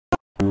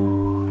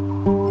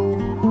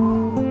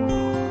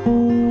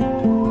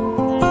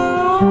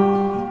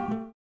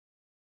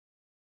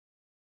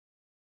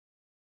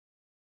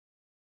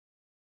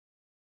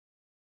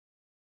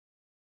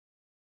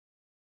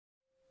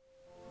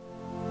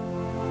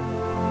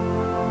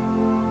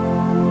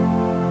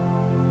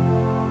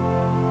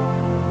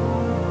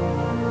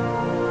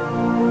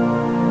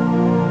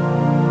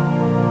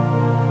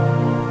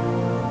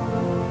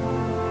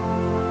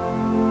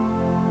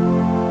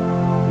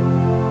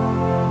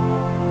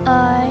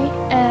I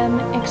am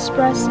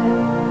expressive.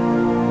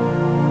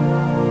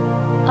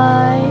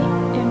 I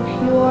am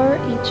pure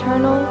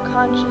eternal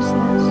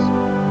consciousness.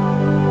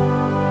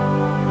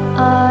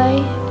 I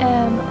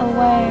am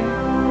aware.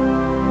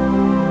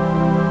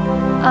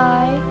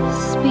 I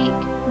speak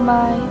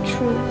my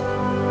truth.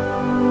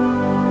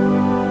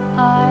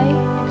 I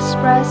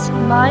express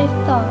my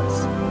thoughts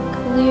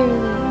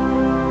clearly.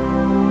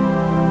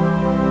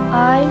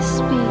 I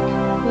speak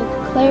with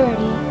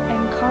clarity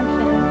and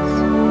confidence.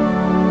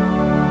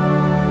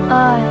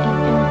 I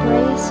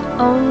embrace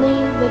only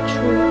the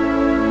truth.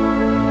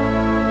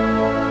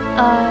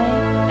 I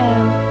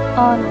am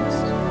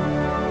honest.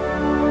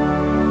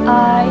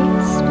 I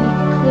speak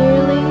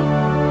clearly,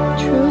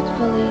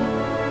 truthfully,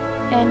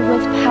 and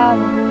with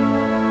power.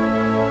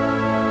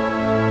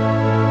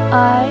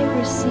 I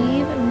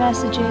receive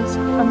messages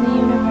from the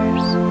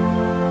universe.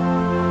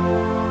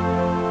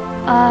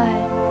 I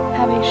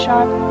have a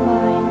sharp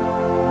mind.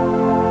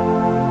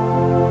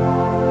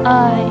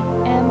 I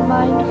am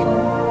mindful.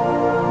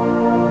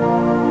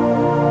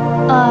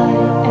 I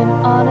am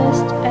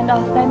honest and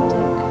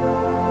authentic.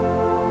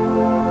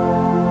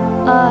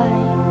 I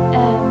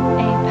am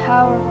a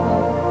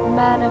powerful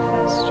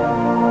manifester.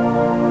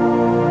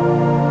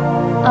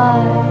 I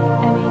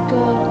am a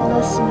good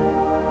listener.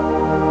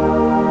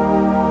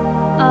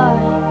 I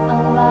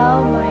allow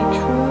my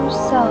true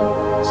self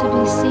to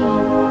be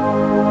seen.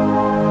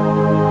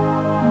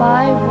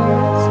 My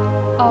words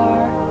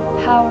are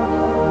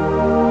powerful.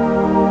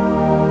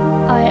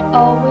 I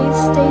always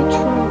stay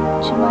true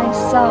to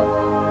myself.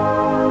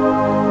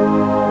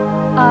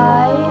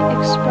 I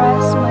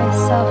express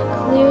myself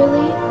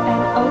clearly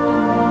and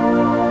openly.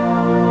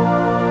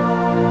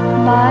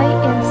 My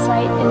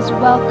insight is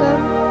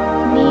welcome,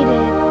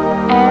 needed,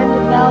 and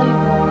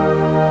valuable.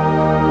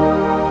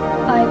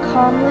 I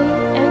calmly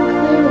and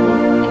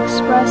clearly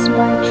express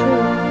my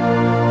truth.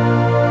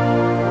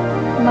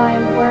 My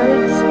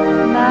words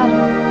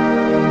matter.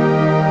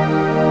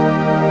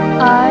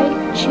 I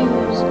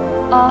choose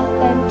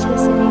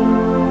authenticity.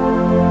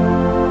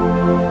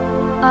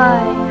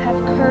 I have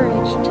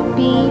courage to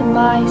be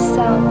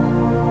myself.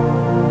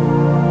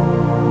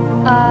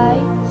 I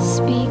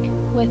speak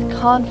with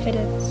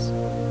confidence.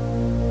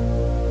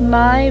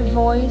 My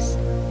voice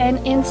and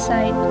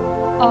insight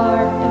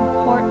are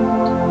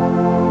important.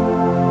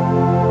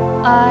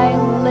 I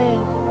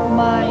live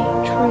my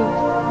truth.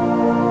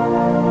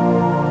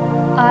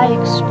 I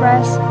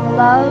express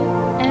love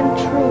and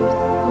truth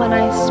when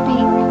I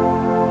speak.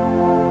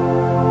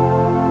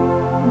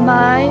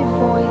 My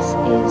voice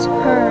is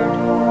heard.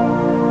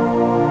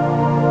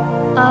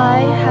 I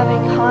have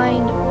a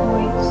kind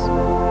voice.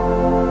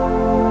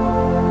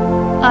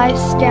 I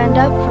stand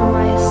up for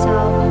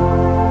myself.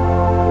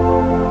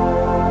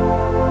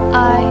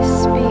 I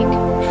speak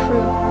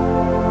truth.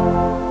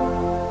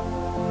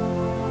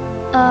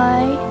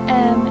 I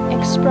am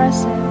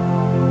expressive.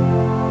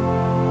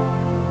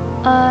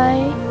 I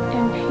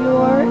am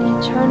pure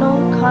eternal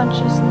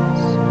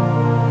consciousness.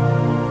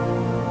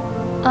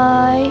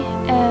 I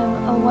am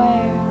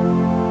aware.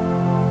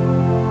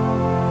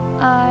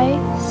 I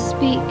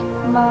speak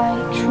my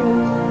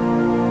truth.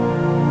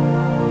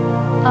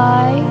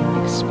 I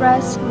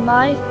express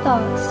my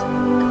thoughts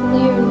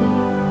clearly.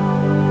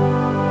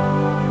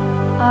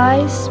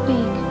 I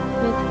speak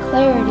with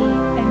clarity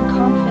and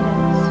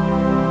confidence.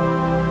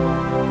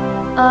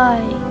 I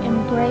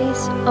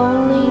embrace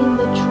only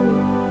the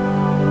truth.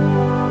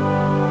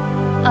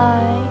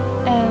 I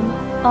am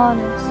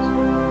honest.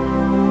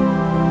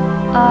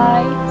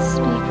 I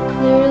speak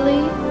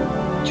clearly,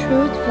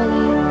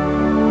 truthfully,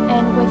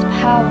 and with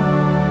power.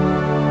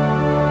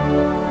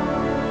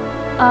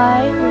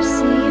 I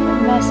receive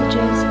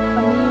messages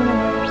from the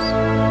universe.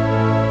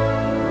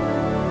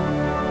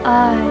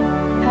 I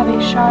have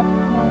a sharp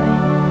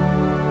mind.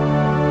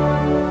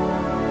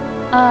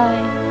 I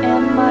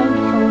am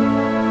mindful.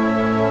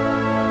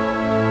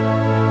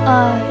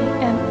 I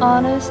am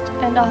honest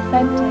and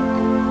authentic.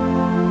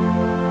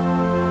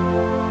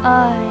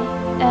 I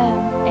am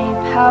a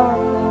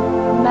powerful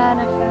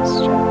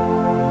manifester.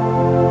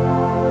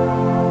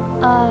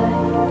 I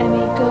am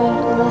a good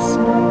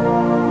listener.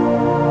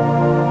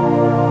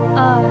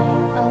 I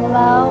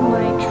allow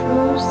my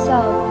true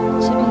self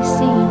to be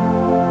seen.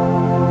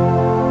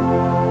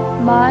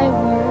 My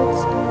words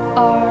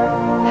are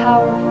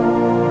powerful.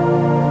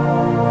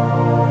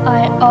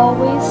 I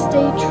always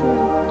stay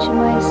true to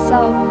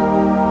myself.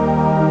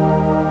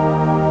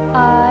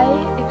 I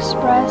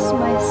express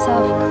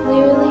myself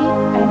clearly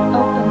and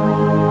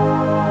openly.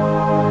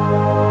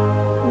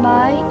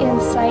 My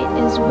insight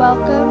is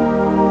welcome,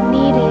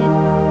 needed,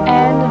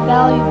 and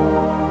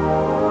valuable.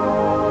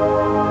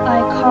 I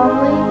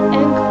calmly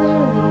and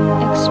clearly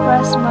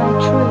express my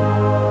truth.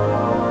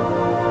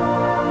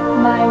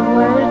 My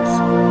words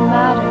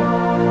matter.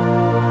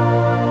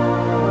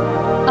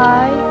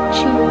 I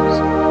choose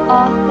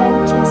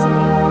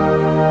authenticity.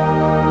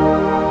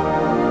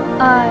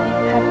 I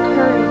have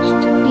courage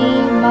to be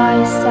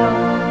myself.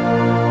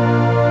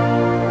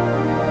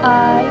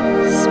 I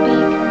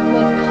speak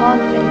with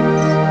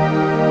confidence.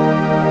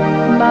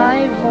 My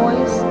My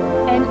voice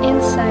and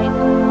insight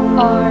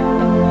are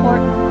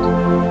important.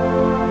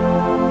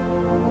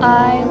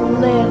 I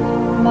live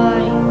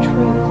my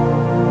truth.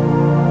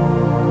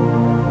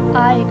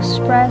 I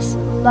express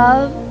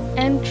love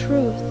and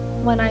truth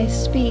when I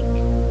speak.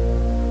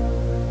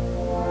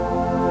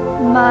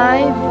 My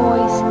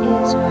voice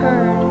is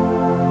heard.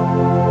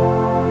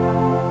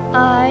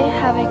 I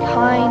have a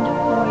kind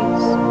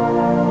voice.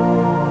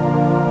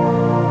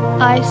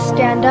 I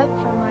stand up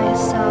for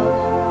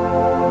myself.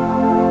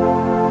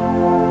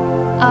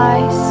 I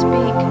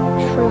speak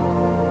truth.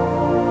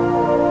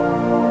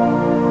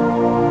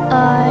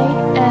 I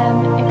am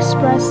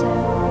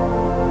expressive.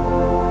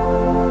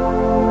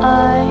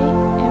 I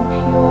am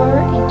pure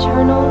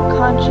eternal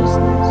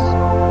consciousness.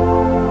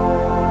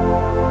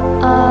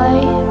 I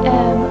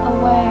am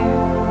aware.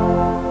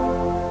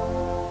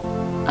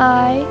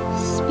 I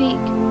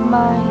speak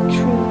my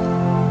truth.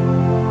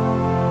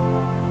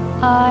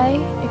 I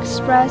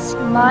express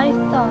my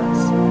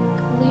thoughts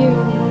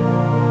clearly.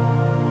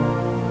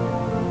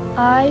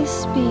 I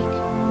speak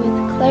with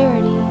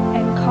clarity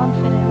and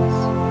confidence.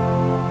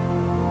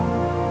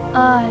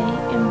 I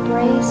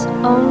embrace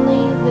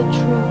only the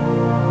truth.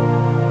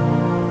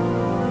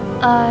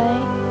 I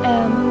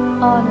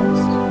am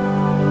honest.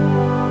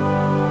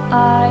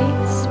 I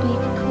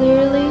speak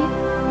clearly,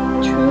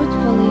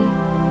 truthfully,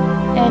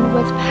 and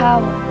with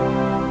power.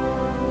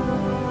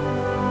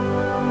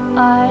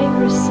 I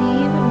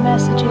receive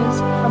messages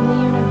from the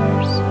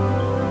universe.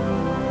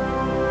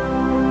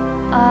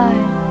 I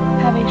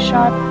have a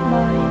sharp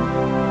mind.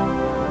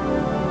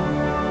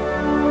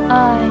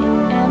 I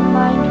am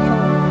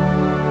mindful.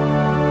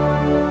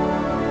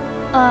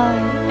 I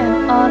am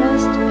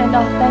honest and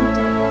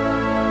authentic.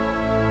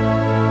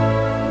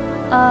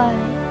 I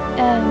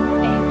am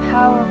a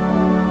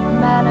powerful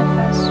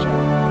manifester.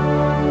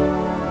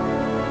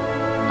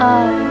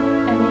 I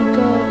am a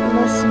good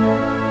listener.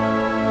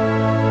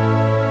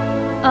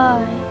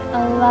 I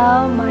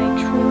allow my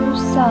true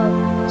self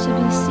to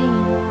be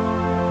seen.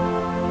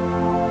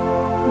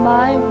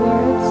 My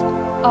words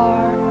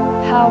are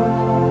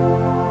powerful.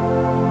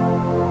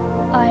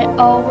 I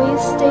always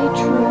stay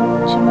true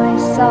to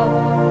myself.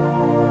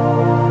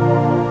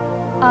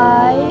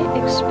 I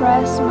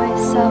express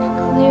myself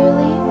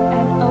clearly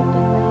and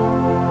openly.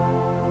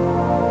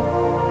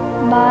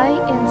 My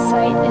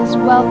insight is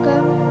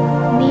welcome,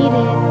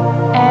 needed,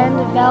 and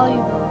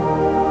valuable.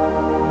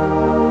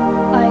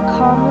 I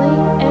calmly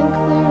and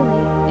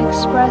clearly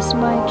express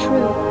my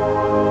truth.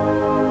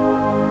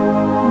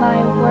 My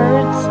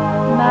words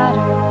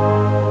matter.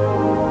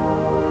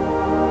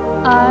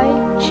 I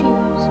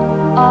choose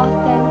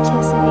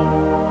authenticity.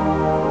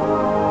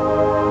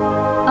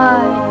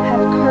 I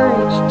have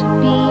courage to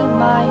be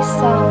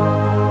myself.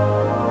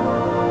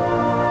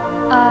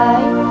 I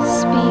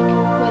speak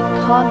with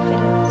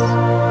confidence.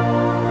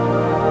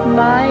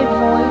 My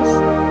voice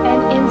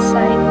and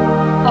insight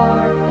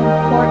are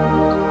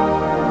important.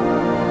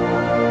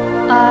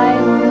 I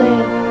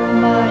live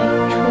my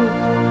truth.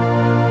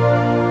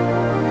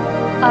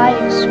 I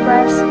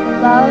express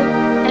love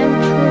and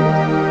truth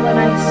when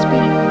I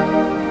speak.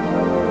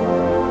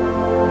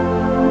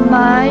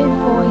 My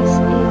voice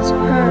is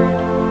heard.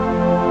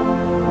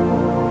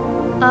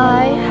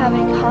 I have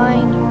a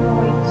kind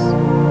voice.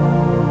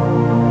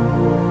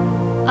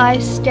 I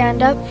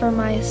stand up for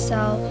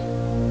myself.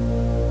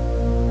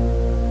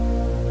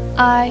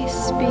 I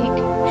speak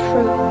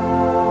truth.